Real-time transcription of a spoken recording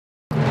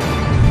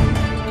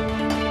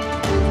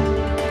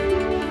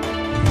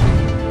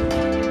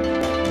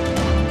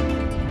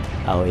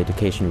our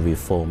education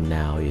reform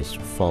now is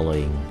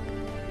following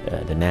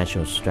the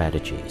national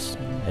strategies.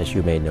 As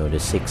you may know,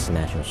 the 6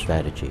 national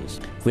strategies.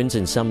 For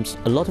instance,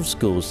 a lot of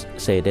schools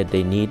say that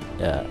they need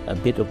a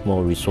bit of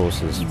more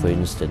resources, for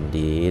instance,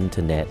 the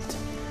internet,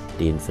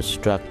 the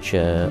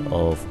infrastructure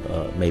of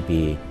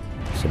maybe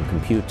some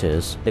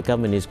computers. The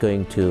government is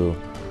going to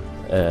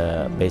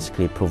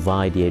basically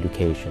provide the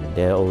education.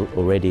 There are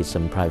already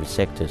some private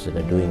sectors that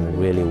are doing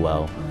really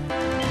well.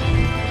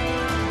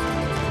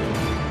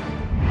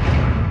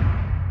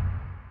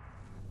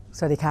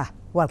 Sawadee.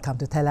 Welcome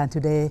to Thailand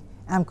Today.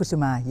 I'm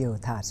Kusuma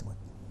Yothasmut.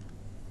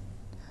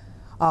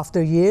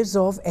 After years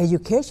of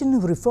education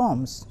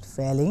reforms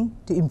failing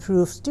to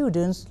improve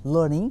students'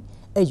 learning,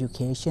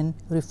 education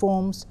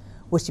reforms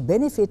which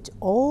benefit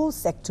all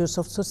sectors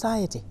of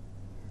society,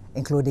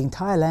 including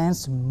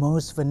Thailand's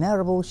most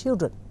vulnerable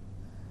children,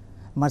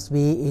 must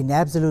be in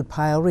absolute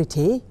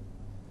priority.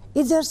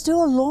 Is there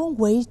still a long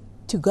way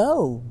to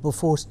go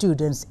before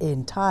students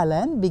in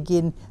Thailand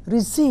begin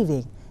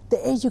receiving the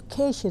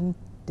education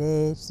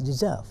they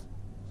deserve?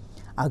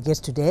 Our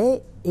guest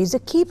today is a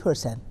key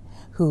person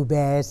who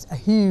bears a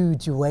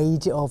huge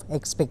weight of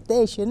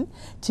expectation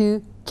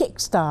to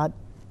kickstart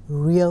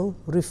real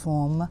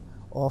reform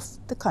of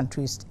the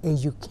country's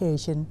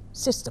education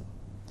system.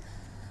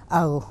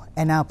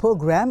 Our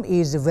program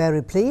is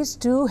very pleased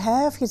to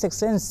have His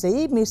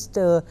Excellency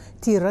Mr.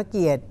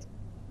 Teerakiat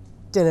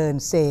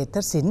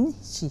Jareonsettasin.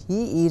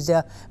 He is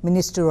a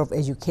Minister of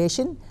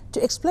Education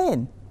to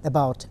explain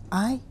about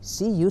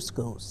ICU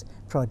Schools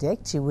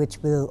project which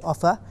will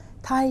offer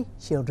Thai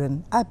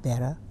children a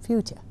better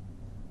future.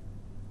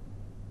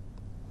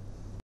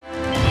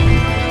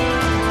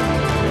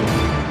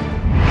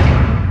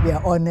 We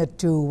are honored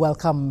to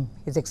welcome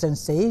His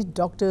Excellency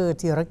Dr.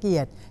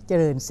 Teerakiat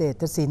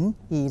Jareonsettasin.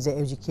 He is the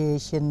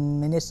Education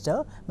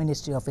Minister,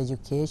 Ministry of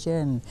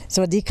Education.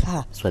 Sawadee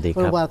ka. Sawadee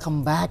Well, ka.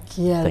 welcome back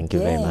here. Thank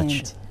again, you very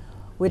much.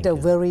 With Thank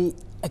a very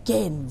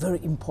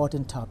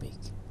important topic.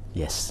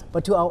 Yes.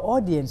 But to our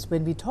audience,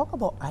 when we talk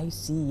about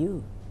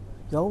ICU,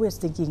 you're always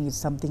thinking it's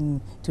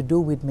something to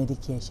do with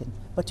medication.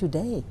 But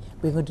today,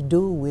 we're going to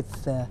do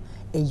with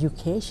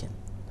education.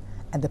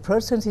 And the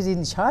person who's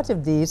in charge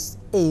of this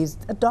is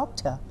a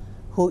doctor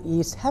who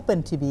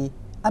happened to be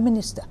a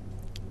minister.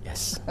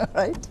 Yes.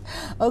 Right?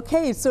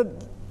 Okay, so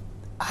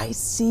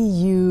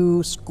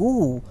ICU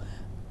school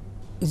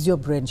is your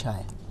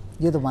brainchild.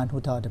 You're the one who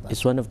thought about it.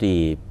 It's one of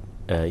the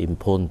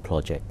important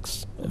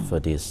projects for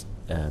this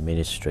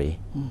ministry.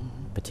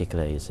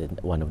 Particularly is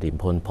one of the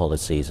important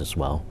policies as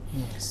well.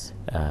 Yes.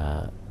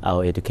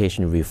 Our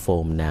education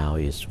reform now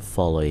is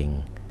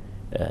following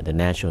the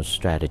national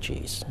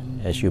strategies.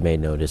 As you may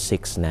know, the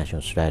 6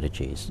 national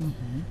strategies.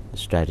 The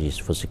strategies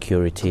for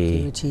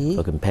security,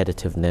 for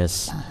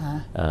competitiveness,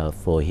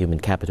 for human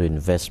capital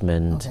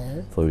investment,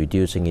 for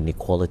reducing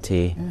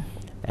inequality,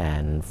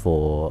 and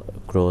for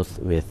growth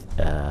with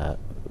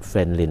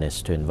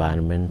friendliness to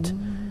environment.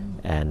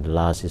 And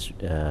last is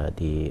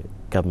the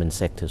government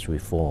sector's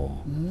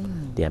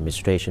reform, the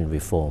administration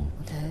reform.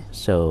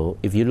 So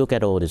if you look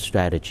at all the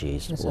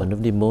strategies, one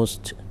of the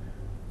most,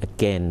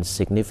 again,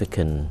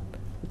 significant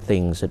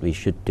things that we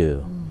should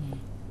do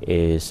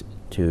is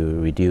to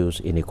reduce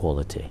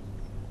inequality.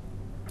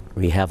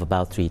 We have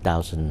about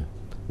 30,000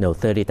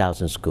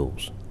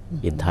 schools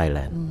in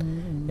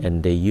Thailand,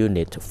 and the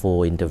unit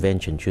for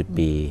intervention should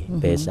be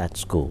based at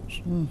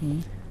schools.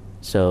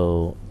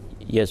 So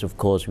yes, of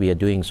course, we are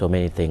doing so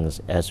many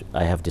things, as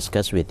I have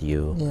discussed with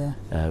you,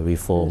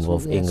 reform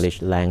of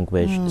English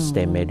language,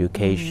 STEM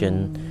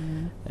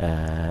education,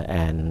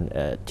 and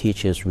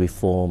teachers'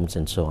 reforms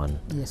and so on.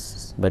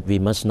 Yes. But we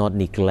must not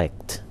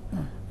neglect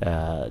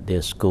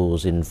the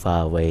schools in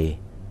faraway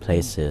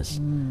places.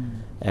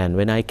 And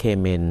when I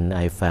came in,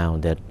 I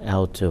found that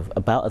out of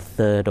about a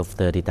third of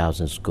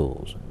 30,000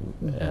 schools,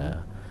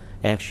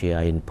 actually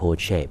are in poor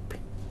shape.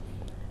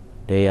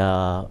 They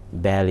are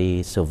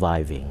barely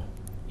surviving,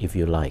 if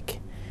you like.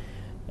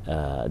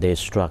 They're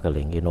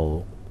struggling in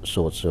all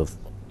sorts of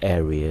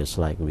areas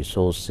like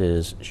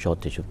resources,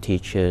 shortage of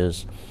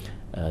teachers,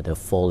 the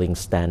falling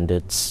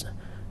standards,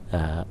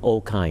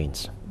 all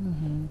kinds.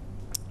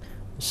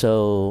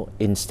 So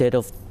instead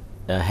of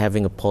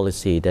having a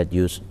policy that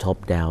uses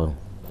top-down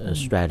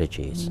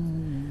strategies,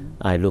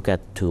 I look at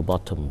 2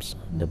 bottoms,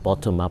 the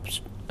bottom-up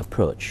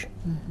approach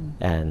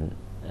and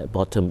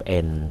bottom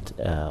end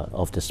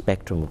of the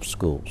spectrum of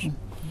schools.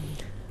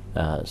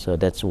 So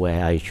that's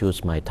where I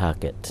choose my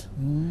target.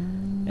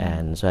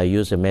 And so I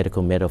use a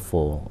medical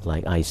metaphor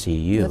like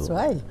ICU. That's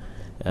right.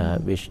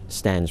 Which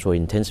stands for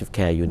Intensive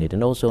Care Unit.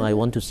 And also I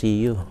want to see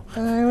you.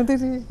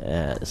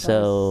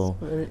 So,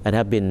 and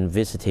I've been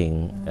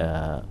visiting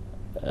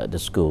the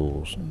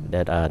schools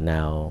that are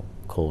now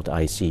called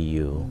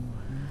ICU.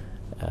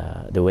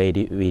 The way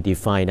we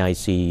define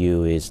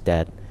ICU is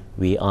that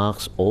we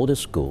ask all the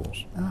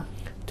schools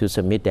to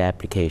submit their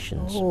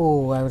applications.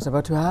 Oh, I was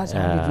about to ask,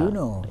 how did you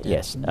know?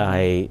 Yes,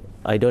 I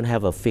don't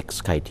have a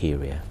fixed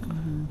criteria.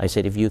 I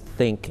said, if you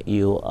think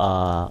you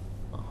are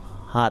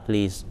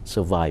hardly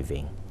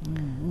surviving,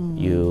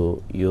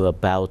 You're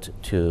about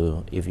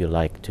to, if you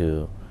like,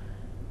 to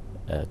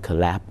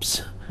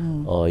collapse,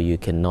 or you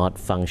cannot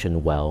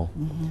function well.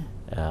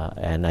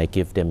 And I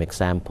give them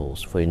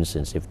examples. For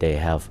instance, if they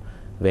have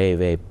very,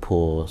 very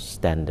poor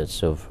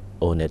standards of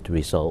O-NET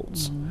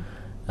results,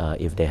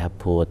 if they have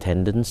poor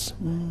attendance,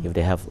 if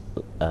they have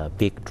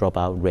big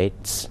dropout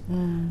rates,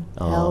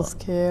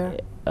 healthcare,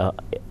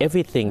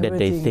 everything that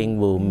they think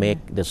will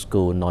make the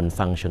school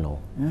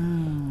non-functional,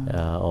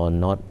 or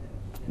not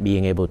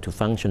being able to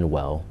function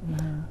well,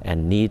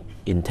 and need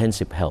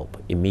intensive help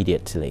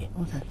immediately.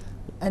 Okay.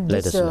 And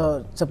this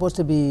is supposed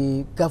to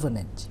be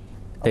government?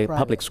 The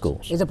public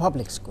schools. It's a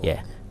public school.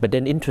 Yeah. But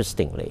then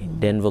interestingly,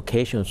 then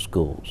vocational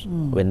schools,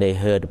 when they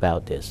heard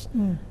about this,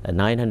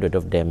 900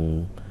 of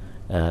them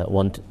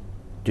want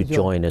to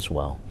join as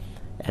well.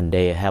 And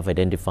they have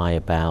identified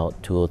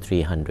about 200 or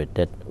 300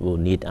 that will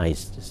need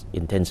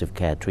intensive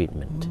care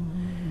treatment.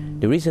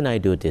 The reason I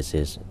do this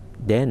is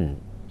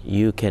then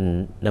you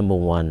can, number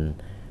one,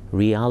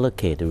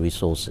 reallocate the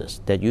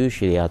resources that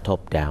usually are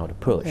top-down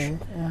approach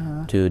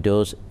to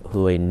those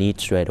who are in need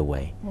straight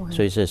away.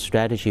 So it's a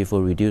strategy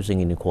for reducing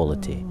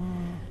inequality.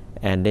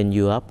 And then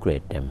you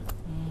upgrade them.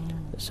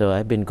 So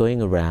I've been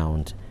going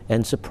around,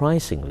 and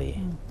surprisingly,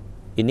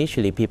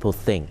 initially people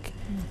think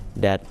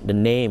that the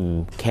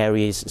name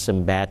carries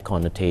some bad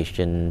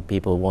connotation.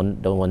 People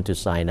don't want to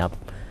sign up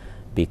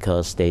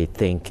because they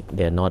think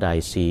they're not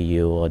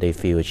ICU or they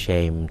feel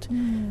ashamed.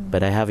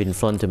 But I have in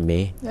front of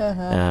me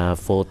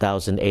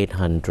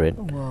 4,800.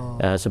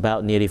 It's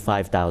about nearly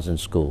 5,000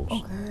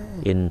 schools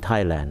in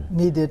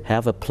Thailand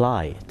have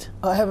applied.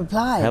 Have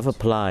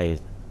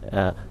applied.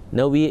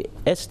 No, we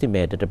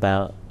estimated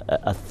about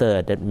a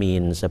third. That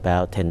means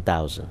about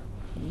 10,000.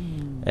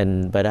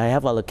 But I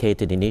have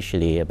allocated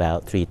initially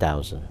about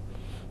 3,000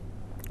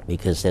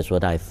 because that's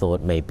what I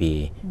thought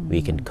maybe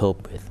we can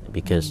cope with,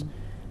 because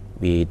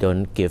we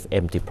don't give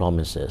empty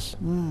promises.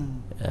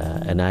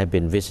 And I've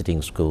been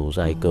visiting schools.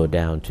 I go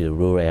down to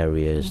rural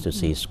areas to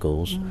see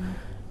schools.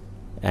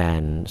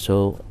 And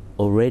so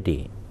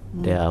already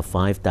there are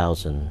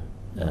 5,000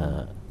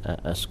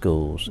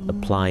 schools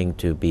applying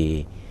to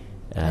be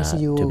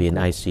in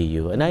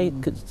ICU, and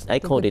I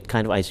called it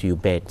kind of ICU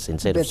beds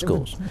instead of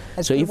schools.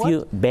 So if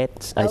you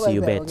beds,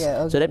 ICU beds,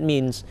 so that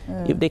means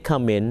if they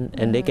come in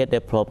and they get their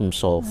problem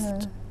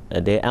solved,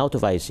 they're out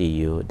of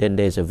ICU, then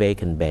there's a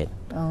vacant bed.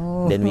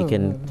 Then we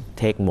can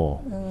take more.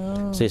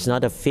 So it's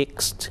not a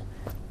fixed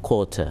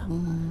quota.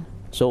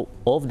 So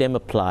all of them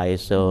apply.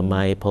 So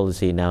my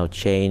policy now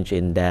changed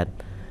in that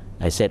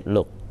I said,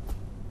 look,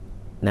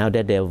 now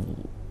that they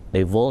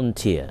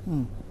volunteer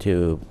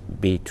to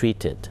be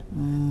treated,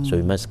 so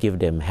we must give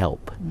them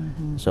help.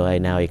 So I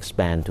now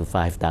expand to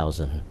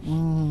 5,000.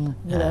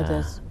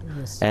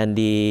 And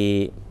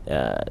the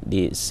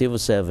civil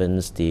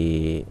servants,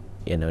 the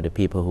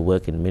people who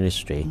work in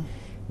ministry,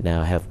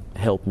 now have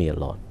helped me a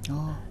lot.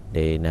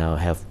 They now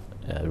have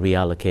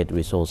reallocated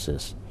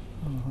resources.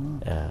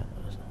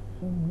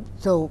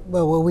 So,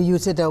 well, you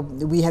said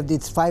we have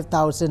these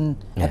 5,000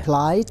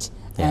 applied,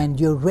 and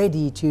you're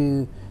ready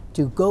to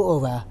go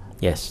over.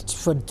 Yes.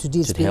 To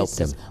these to help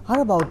places. them.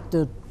 How about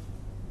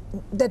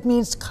that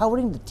means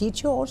covering the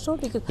teacher also?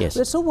 Because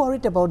we're so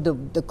worried about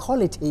the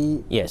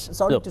quality. Yes.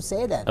 Sorry to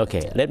say that.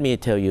 Okay, let me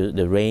tell you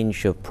the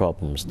range of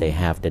problems they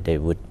have that they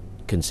would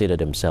consider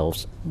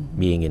themselves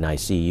being in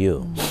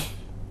ICU.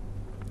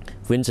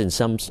 For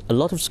instance, a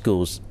lot of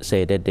schools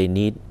say that they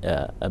need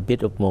a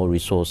bit of more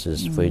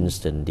resources. For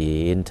instance,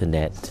 the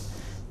internet,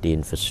 the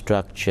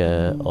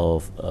infrastructure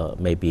of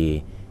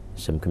maybe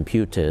some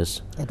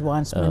computers.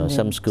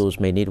 Some schools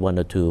may need 1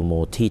 or 2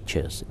 more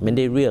teachers. I mean,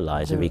 they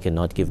realize that we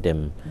cannot give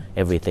them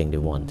everything they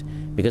want,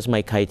 because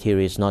my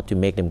criteria is not to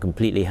make them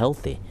completely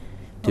healthy,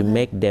 to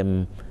make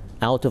them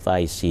out of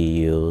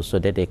ICU so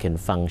that they can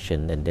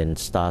function and then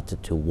start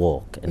to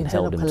walk and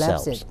help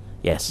themselves.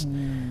 Yes.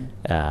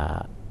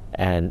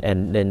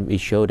 And then we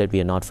show that we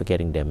are not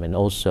forgetting them, and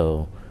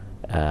also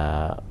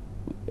the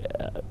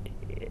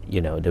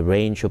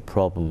range of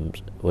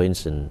problems. For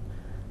instance,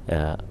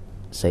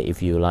 say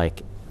if you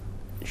like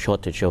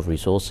shortage of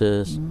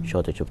resources,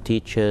 shortage of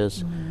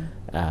teachers,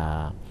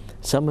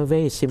 some are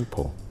very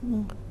simple.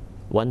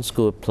 One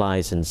school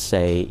applies and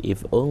say,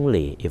 if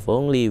only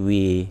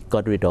we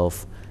got rid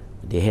of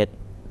the head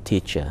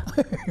teacher,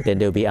 then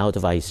they'll be out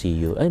of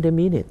ICU. And they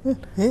mean it.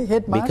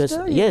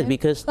 Headmaster?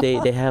 Because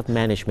they have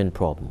management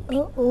problems.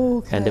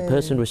 And the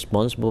person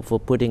responsible for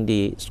putting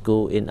the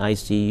school in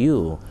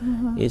ICU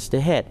is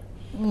the head.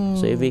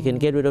 So if we can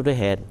get rid of the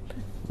head,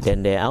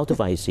 then they're out of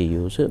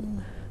ICU.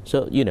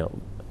 So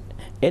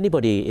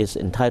anybody is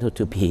entitled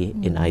to be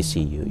in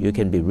ICU. You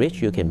can be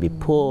rich, you can be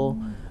poor,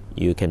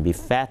 you can be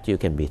fat, you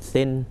can be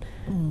thin.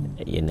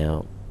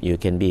 You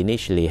can be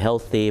initially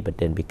healthy, but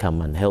then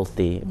become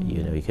unhealthy.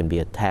 You can be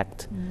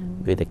attacked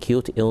with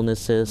acute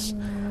illnesses.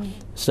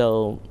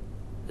 So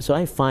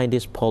I find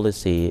this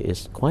policy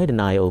is quite an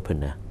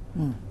eye-opener.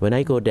 When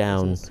I go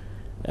down,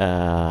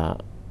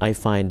 I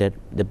find that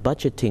the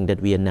budgeting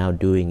that we are now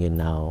doing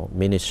in our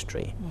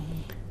ministry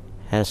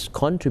has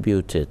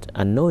contributed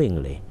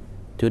unknowingly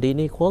to the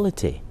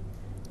inequality.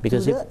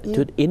 Because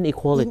to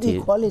inequality,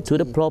 to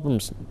the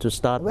problems to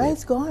start with. Where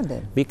it's gone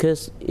then?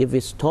 Because if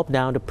it's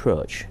top-down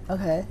approach,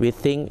 okay. we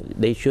think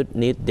they should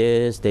need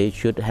this, they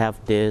should have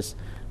this,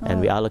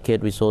 and we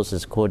allocate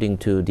resources according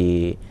to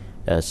the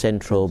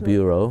central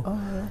bureau,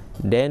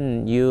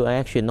 then you are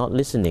actually not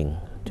listening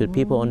to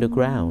people on the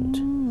ground.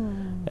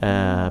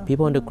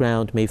 People on the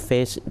ground may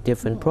face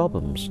different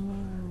problems.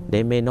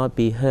 They may not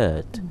be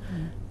heard.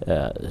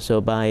 So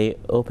by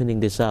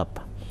opening this up,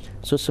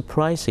 so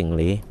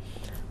surprisingly,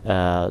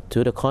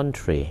 to the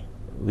contrary,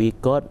 we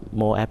got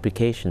more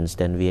applications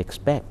than we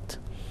expect.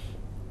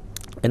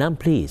 And I'm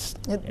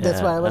pleased.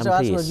 That's why I was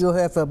asking, you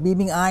have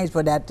beaming eyes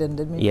for that.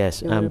 And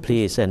yes, I'm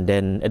pleased. And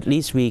then at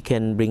least we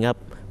can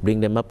bring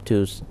them up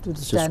to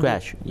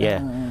scratch.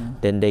 Yeah,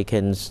 then they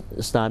can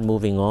start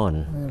moving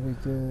on. Very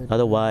good.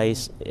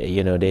 Otherwise,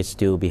 they're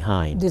still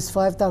behind. This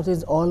 5,000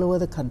 is all over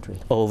the country.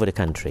 All over the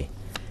country.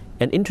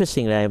 And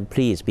interestingly, I'm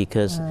pleased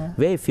because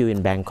very few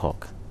in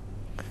Bangkok.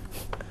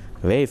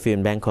 Very few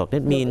in Bangkok.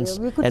 That means,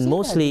 and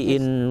mostly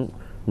in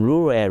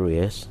rural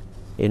areas.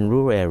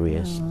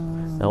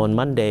 Now on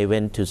Monday, I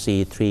went to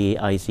see 3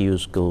 ICU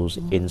schools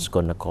in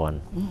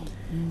Skonnakorn.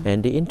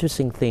 And the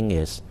interesting thing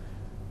is,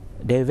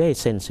 they're very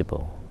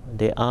sensible.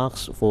 They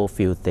ask for a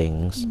few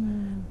things.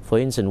 For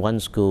instance,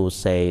 one school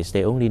says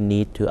they only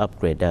need to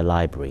upgrade their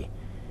library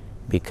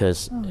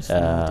because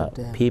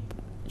people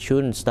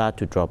shouldn't start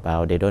to drop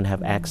out. They don't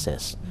have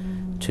access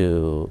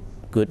to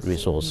good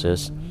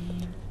resources.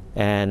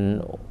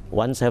 And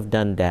once I've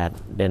done that,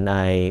 then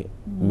I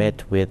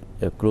met with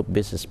a group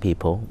business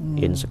people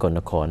in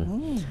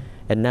Skonnakorn.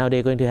 And now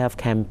they're going to have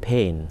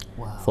campaign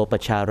for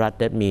Pacharat.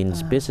 That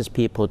means business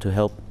people to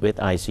help with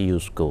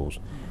ICU schools.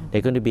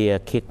 They're going to be a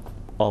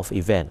kick-off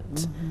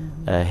event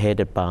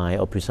headed by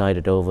or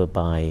presided over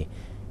by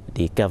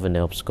the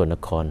governor of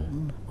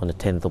Skonnakorn on the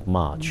 10th of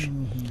March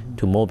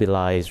to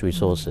mobilize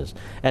resources.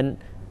 And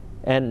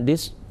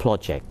this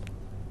project,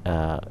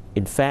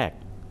 in fact,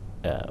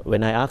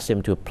 when I asked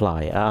them to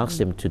apply, I asked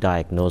them to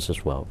diagnose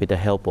as well with the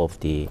help of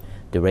the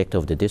director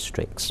of the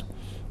districts,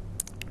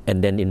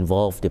 and then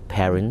involve the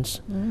parents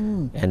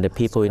and the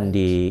people in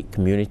the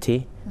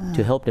community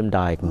to help them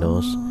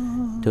diagnose,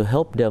 to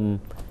help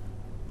them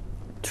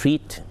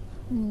treat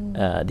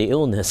the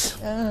illness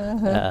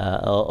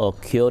or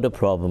cure the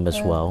problem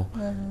as well.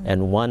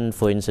 And one,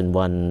 for instance,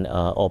 one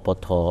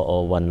Opoto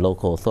or one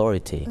local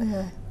authority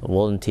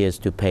volunteers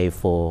to pay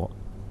for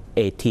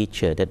a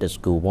teacher that the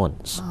school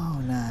wants.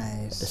 Oh,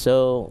 nice.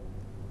 So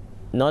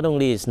not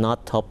only is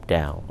not top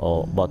down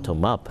or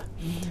bottom up,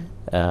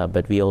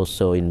 but we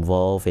also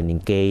involve and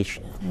engage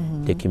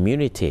the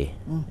community.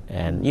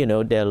 And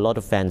there are a lot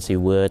of fancy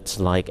words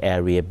like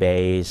area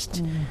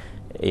based.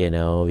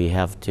 We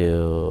have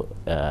to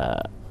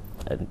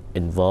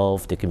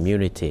involve the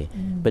community.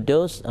 But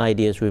those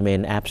ideas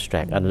remain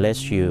abstract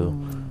unless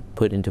you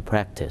put into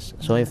practice.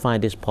 So I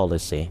find this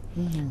policy,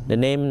 the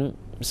name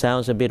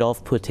sounds a bit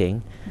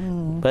off-putting,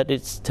 but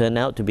it's turned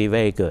out to be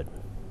very good.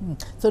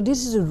 So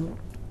this is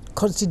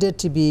considered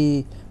to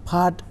be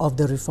part of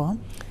the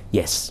reform?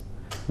 Yes,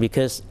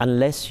 because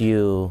unless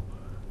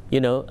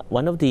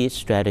one of the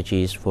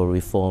strategies for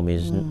reform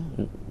is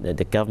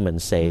the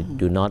government say,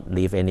 do not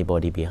leave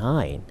anybody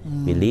behind.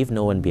 We leave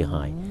no one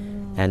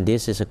behind. And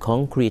this is a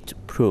concrete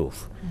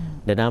proof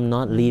that I'm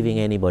not leaving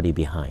anybody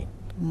behind.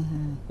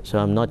 So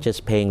I'm not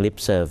just paying lip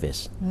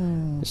service.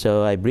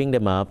 So I bring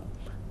them up,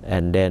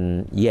 and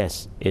then,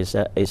 yes,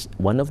 is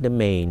one of the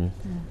main,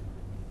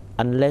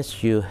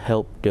 unless you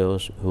help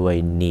those who are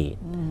in need,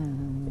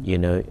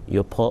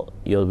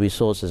 your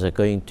resources are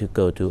going to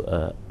go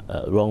to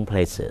wrong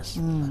places.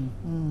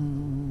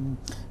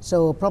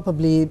 So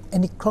probably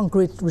any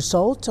concrete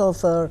result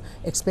of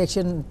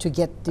expectation to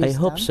get this I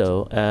hope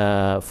so.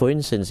 For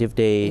instance, if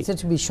they... It's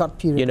to be short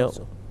period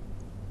also.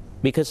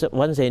 Because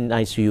once they're in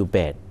ICU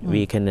bed,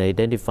 we can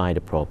identify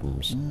the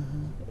problems.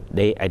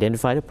 They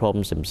identify the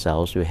problems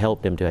themselves. We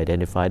help them to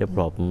identify the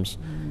problems,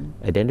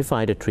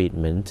 identify the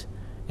treatment,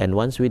 and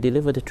once we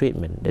deliver the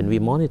treatment, then we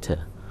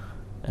monitor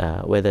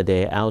whether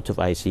they're out of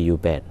ICU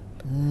bed.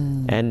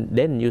 And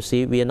then you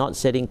see, we are not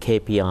setting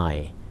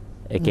KPI,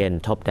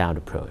 again, top-down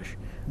approach.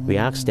 We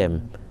ask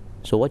them,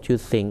 so what you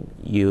think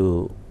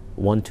you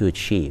want to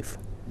achieve?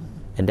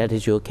 And that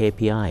is your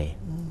KPI,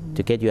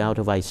 to get you out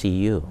of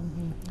ICU.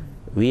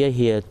 We are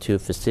here to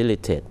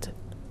facilitate,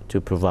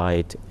 to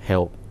provide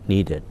help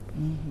needed.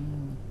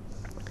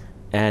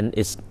 And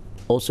it's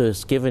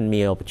given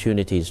me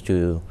opportunities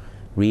to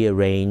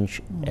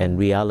rearrange and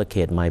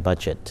reallocate my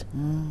budget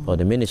or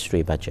the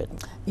ministry budget.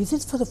 Is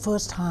it for the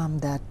first time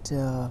that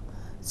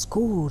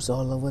schools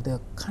all over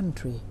the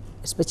country,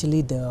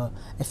 especially the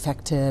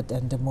affected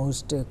and the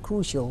most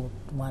crucial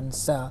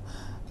ones,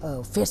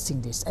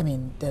 facing this? I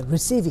mean, they're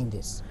receiving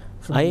this?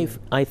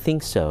 I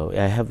think so.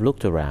 I have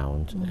looked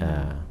around,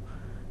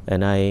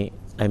 and I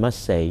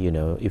must say,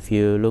 if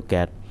you look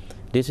at,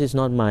 this is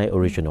not my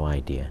original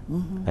idea,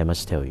 I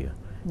must tell you.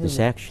 It's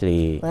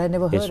actually... But I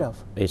never heard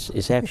of.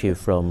 It's actually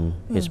from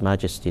His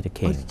Majesty the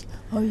King.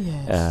 Oh,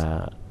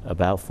 yes.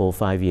 about 4 or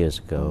 5 years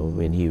ago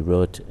when he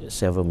wrote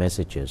several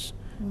messages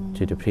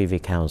to the privy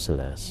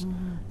councillors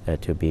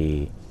to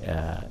be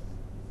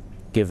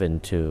given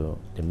to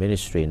the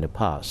ministry in the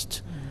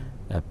past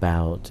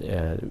about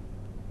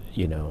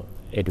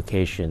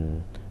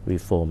education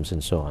reforms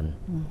and so on.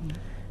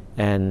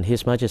 And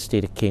His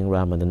Majesty the King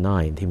Rama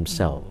IX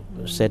himself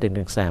set an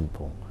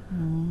example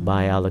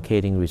by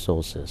allocating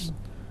resources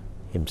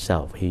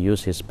himself. He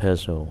used his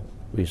personal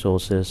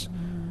resources,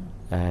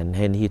 and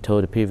then he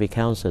told the privy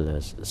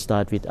councillors,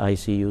 start with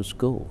ICU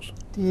schools.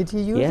 Did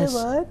he use the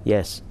word?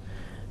 Yes.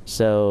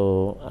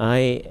 So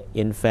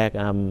in fact,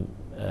 I'm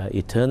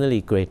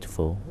eternally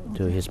grateful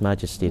to His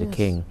Majesty the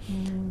King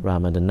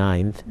Rama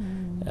IX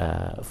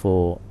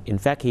for, in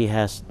fact, he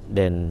has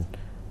then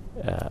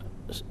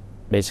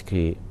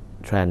basically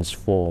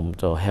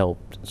transformed or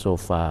helped so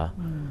far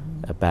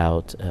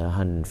about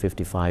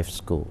 155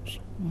 schools.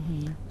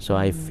 So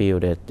I feel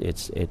that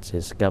it's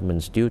his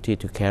government's duty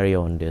to carry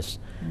on this.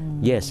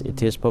 Yes,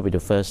 it is probably the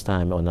first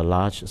time on a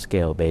large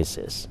scale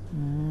basis,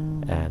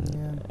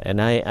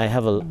 and I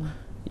have a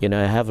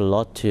I have a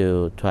lot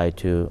to try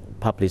to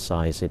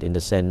publicize it in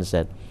the sense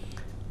that,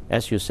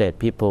 as you said,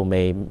 people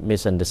may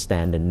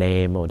misunderstand the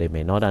name or they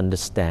may not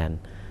understand.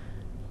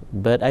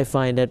 But I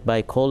find that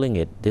by calling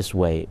it this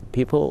way,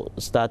 people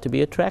start to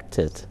be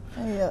attracted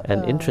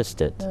and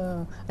interested.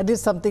 It is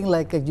something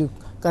like you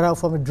got out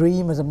from a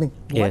dream or something.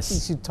 What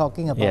is he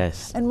talking about?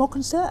 Yes. And more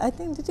concerned, I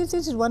think this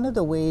is one of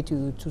the ways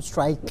to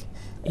strike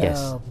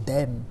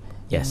them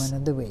in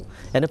another way.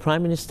 And the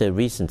Prime Minister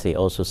recently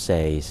also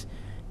says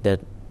that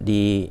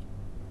the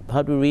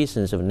public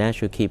reasons of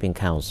National Keeping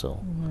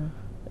Council,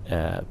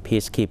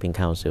 Peacekeeping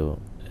Council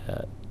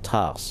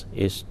task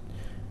is,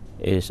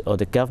 or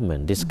the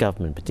government, this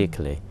government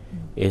particularly,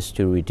 is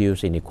to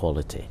reduce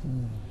inequality.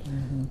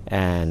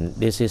 And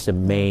this is the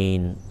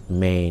main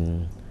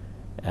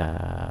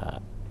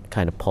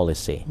kind of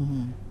policy.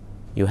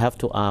 You have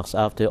to ask,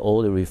 after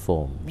all the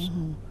reforms,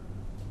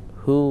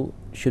 who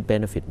should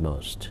benefit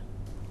most?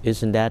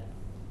 Isn't that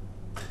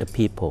the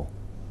people,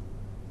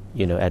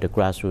 at the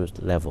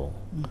grassroots level,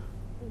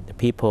 the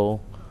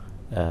people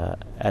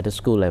at the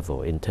school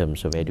level in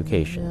terms of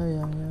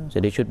education? So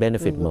they should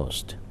benefit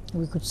most.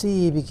 We could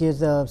see, because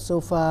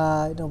so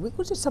far, we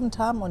could see some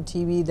time on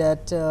TV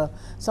that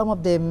some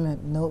of them,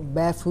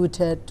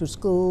 barefooted to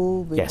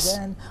school.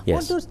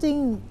 All those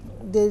things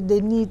they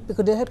need,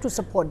 because they have to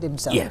support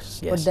themselves.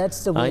 But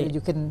that's the way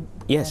you can.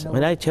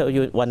 When I tell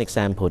you one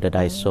example that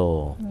I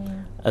saw,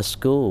 a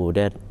school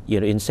that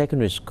in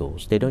secondary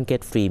schools they don't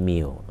get free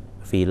meal,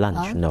 free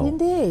lunch. No,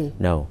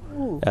 no.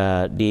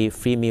 The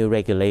free meal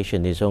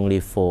regulation is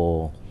only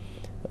for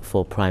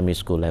primary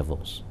school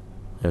levels.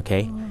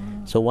 Okay.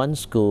 So one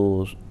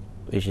school,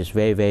 which is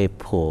very, very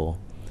poor,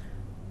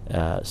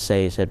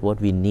 says that what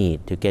we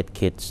need to get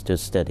kids to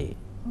study,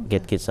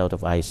 get kids out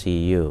of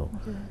ICU,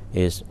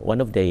 is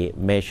one of the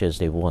measures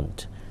they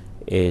want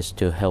is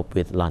to help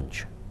with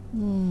lunch.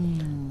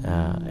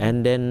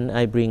 And then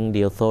I bring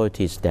the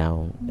authorities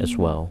down as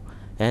well,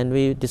 and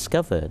we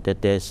discover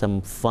that there's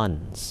some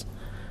funds,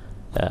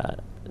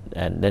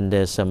 and then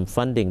there's some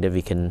funding that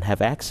we can have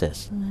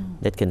access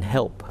that can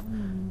help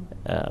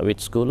with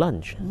school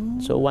lunch.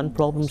 So one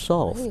problem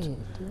solved.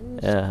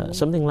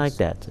 Something like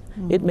that.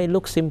 It may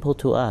look simple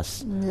to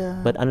us,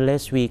 but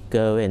unless we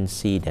go and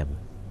see them,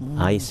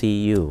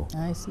 ICU,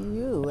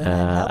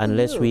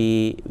 unless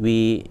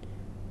we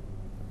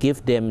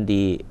give them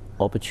the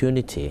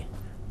opportunity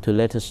to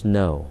let us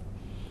know,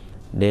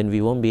 then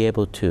we won't be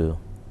able to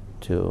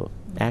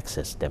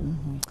access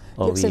them.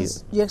 Your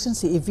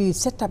Excellency, if we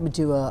set up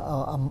into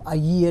a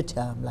year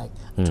term, like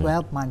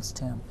 12 months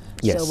term,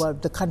 so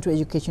the country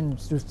education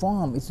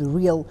reform is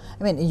real.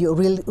 I mean, your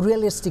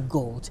realistic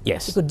goal.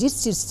 Yes.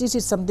 Because this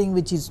is something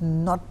which is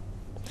not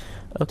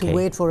to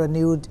wait for a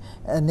new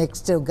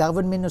next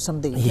government or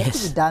something. It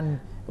has to be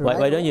done.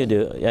 Why don't you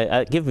do?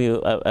 I'll give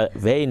you a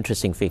very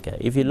interesting figure.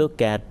 If you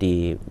look at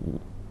the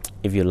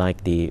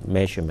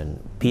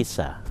measurement,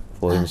 PISA,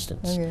 for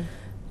instance.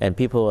 And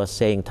people are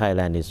saying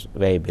Thailand is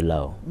way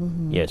below.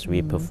 Yes,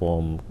 we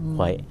perform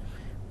quite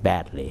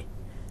badly,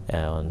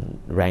 on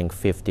rank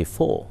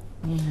 54.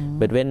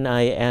 But when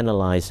I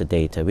analyze the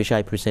data, which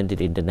I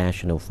presented in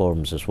international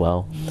forums as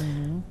well,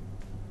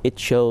 it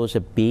shows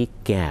a big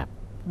gap.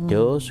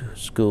 Those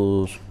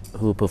schools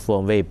who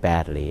perform very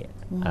badly,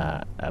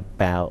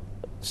 about,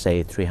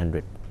 say,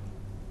 300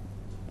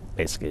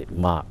 basically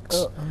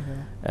marks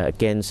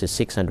against the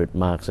 600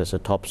 marks as the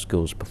top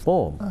schools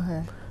perform.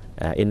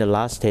 In the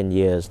last 10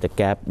 years, the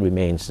gap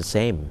remains the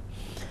same.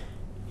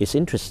 It's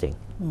interesting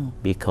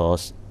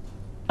because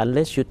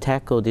unless you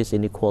tackle this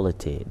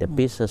inequality, the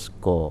PISA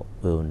score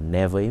will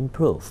never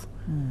improve.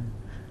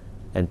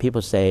 And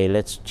people say,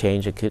 let's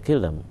change the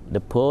curriculum. The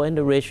poor and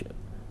the rich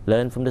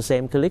learn from the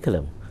same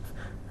curriculum.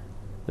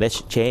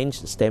 Let's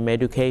change STEM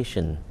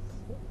education,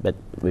 but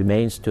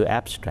remains too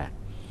abstract.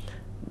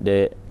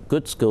 The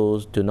good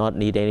schools do not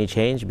need any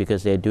change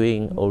because they're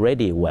doing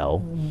already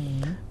well.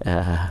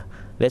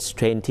 Let's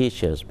train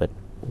teachers, but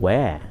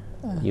where?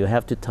 You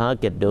have to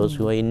target those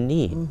who are in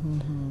need.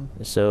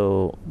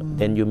 So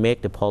then you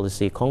make the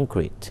policy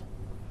concrete.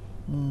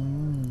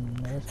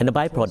 And the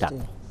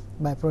byproduct.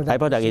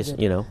 Byproduct is,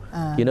 you know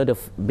the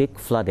big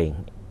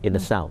flooding in the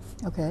south.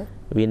 Okay.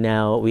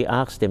 We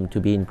ask them to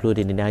be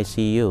included in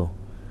ICU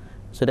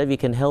so that we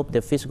can help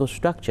their physical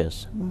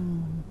structures,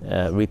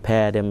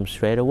 repair them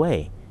straight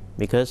away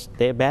because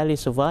they're barely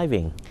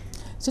surviving.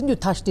 Since you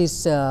touched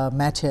this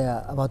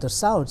matter about the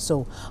South,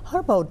 so how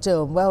about,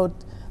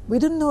 we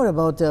don't know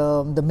about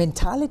the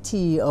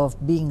mentality of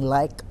being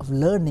lack of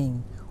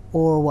learning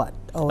or what,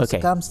 or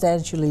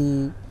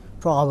circumstantially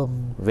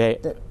problem.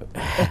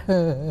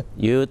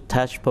 You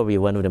touched probably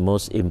one of the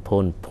most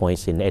important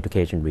points in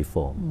education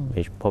reform,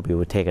 which probably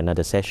will take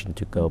another session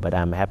to go, but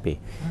I'm happy.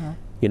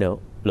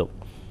 Look,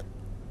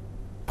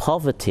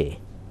 poverty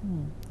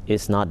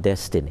is not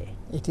destiny.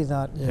 It is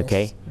not, yes.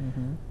 Okay?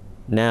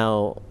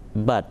 Now,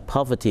 but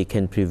poverty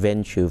can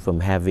prevent you from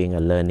having a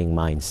learning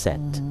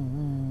mindset,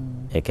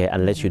 okay,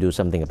 unless you do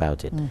something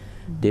about it.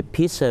 The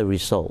PISA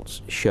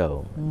results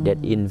show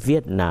that in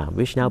Vietnam,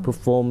 which now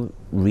perform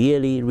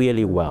really,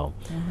 really well,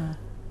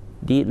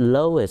 the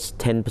lowest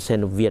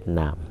 10% of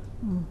Vietnam,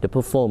 the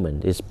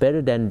performance is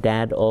better than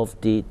that of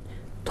the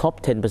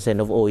top 10%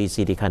 of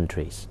OECD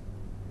countries.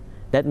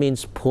 That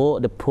means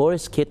the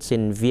poorest kids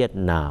in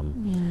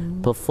Vietnam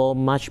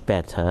perform much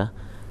better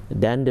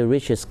than the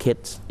richest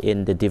kids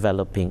in the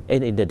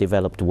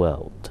developed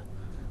world.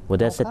 What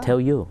does that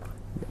tell you?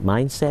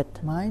 Mindset.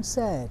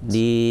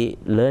 The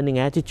learning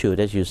attitude,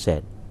 as you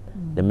said,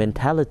 the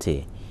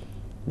mentality.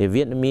 The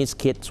Vietnamese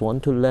kids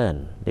want to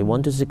learn. They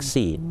want to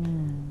succeed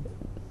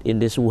in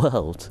this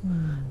world.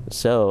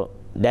 So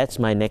that's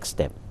my next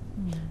step.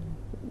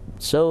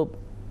 So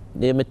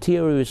the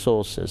material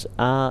resources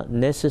are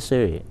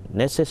necessary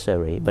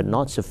but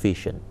not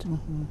sufficient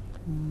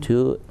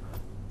to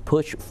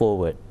push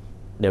forward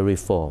the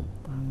reform.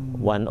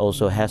 One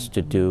also has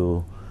to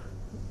do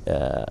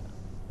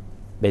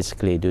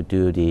basically to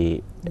do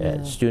the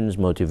students'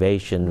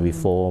 motivation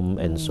reform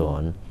and so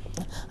on.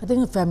 I think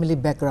the family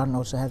background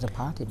also has a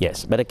part in it.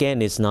 Yes, but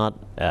again, it's not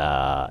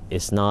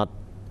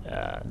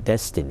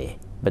destiny,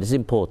 but it's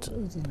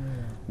important.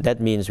 That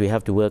means we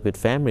have to work with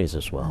families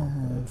as well,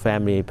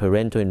 family,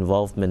 parental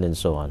involvement and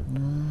so on.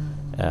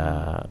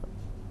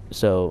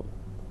 So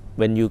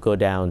when you go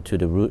down to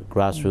the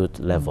grassroots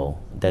level,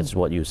 that's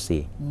what you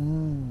see.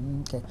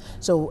 Okay.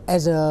 So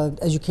as an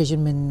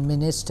education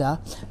minister,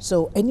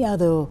 so any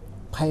other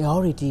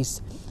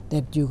priorities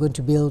that you're going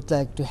to build,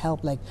 like to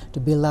help, like to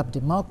build up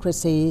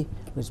democracy,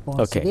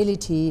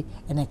 responsibility,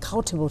 and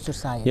accountable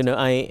society?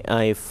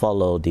 I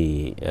follow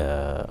the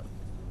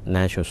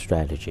national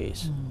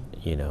strategies.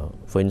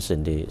 For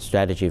instance, the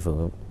strategy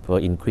for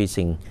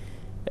increasing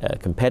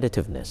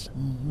competitiveness.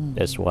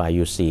 That's why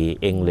you see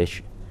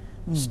English,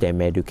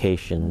 STEM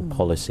education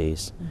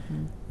policies.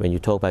 When you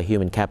talk about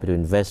human capital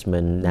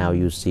investment, now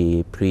you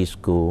see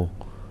preschool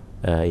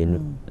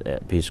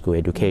preschool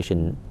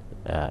education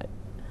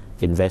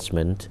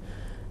investment,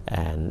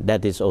 and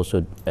that is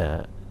also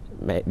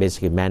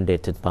basically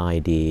mandated by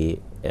the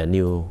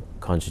new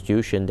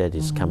constitution that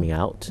is coming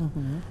out.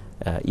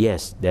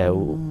 Yes, there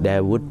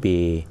would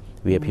be.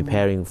 We are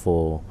preparing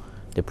for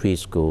the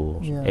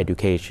preschool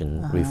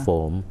education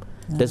reform.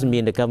 Doesn't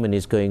mean the government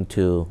is going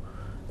to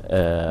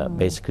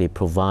basically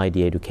provide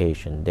the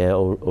education. There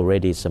are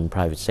already some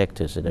private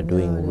sectors that are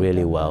doing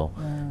really well.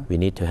 We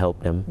need to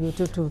help them. You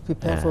to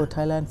prepare for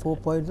Thailand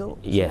 4.0?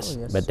 Yes,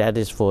 but that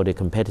is for the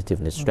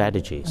competitiveness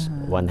strategies.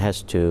 One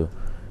has to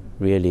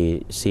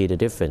really see the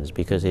difference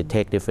because they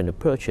take different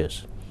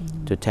approaches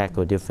to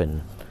tackle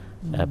different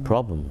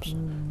problems.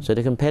 So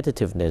the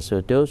competitiveness,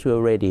 so those who are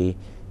already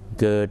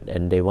good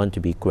and they want to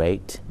be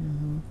great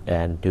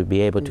and to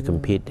be able to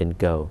compete and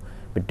go.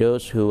 But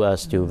those who are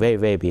still very,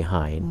 very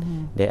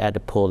behind, they're at the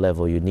poor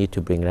level, you need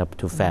to bring it up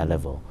to fair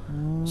level.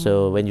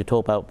 So when you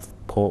talk about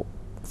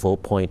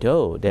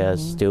 4.0, there are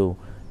still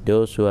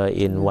those who are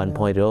in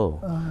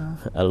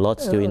 1.0, a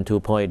lot still in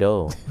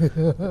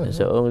 2.0.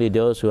 So only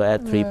those who are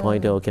at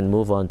 3.0 can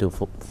move on to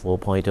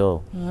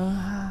 4.0.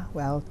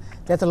 Well,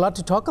 there's a lot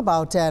to talk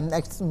about, and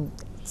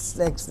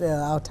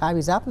our time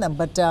is up now,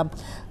 but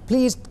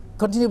please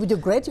continue with your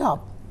great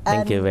job.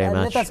 Thank you very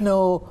much. Let us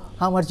know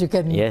how much you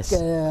can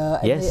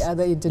any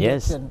other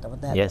introduction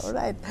about that. Yes. All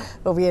right.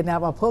 Well, we end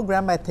up our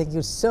program. I thank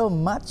you so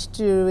much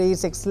to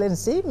His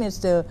Excellency,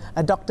 His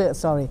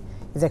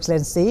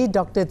Excellency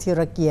Dr.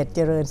 Teerakiat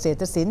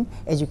Jareonsettasin,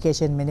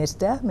 Education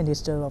Minister,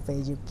 Minister of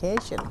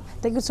Education.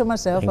 Thank you so much,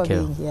 sir, for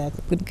being here. ข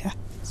อบคุณค่ะ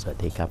สวัส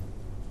ดีครับ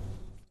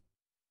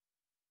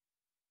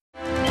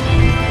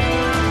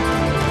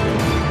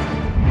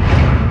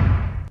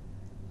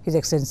His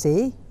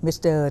Excellency,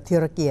 Mr.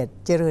 Teerakiat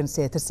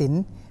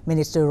Jareonsettasin,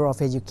 Minister of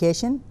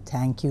Education,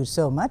 thank you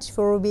so much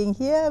for being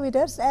here with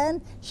us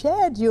and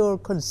shared your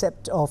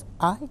concept of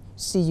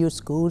ICU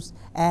schools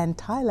and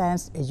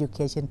Thailand's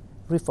education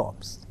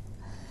reforms.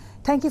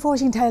 Thank you for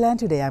watching Thailand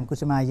Today. I'm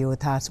Kusuma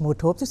Yotha.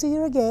 Smooth hope to see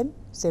you again.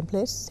 Same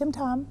place, same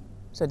time.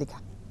 สวัสดีค่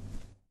ะ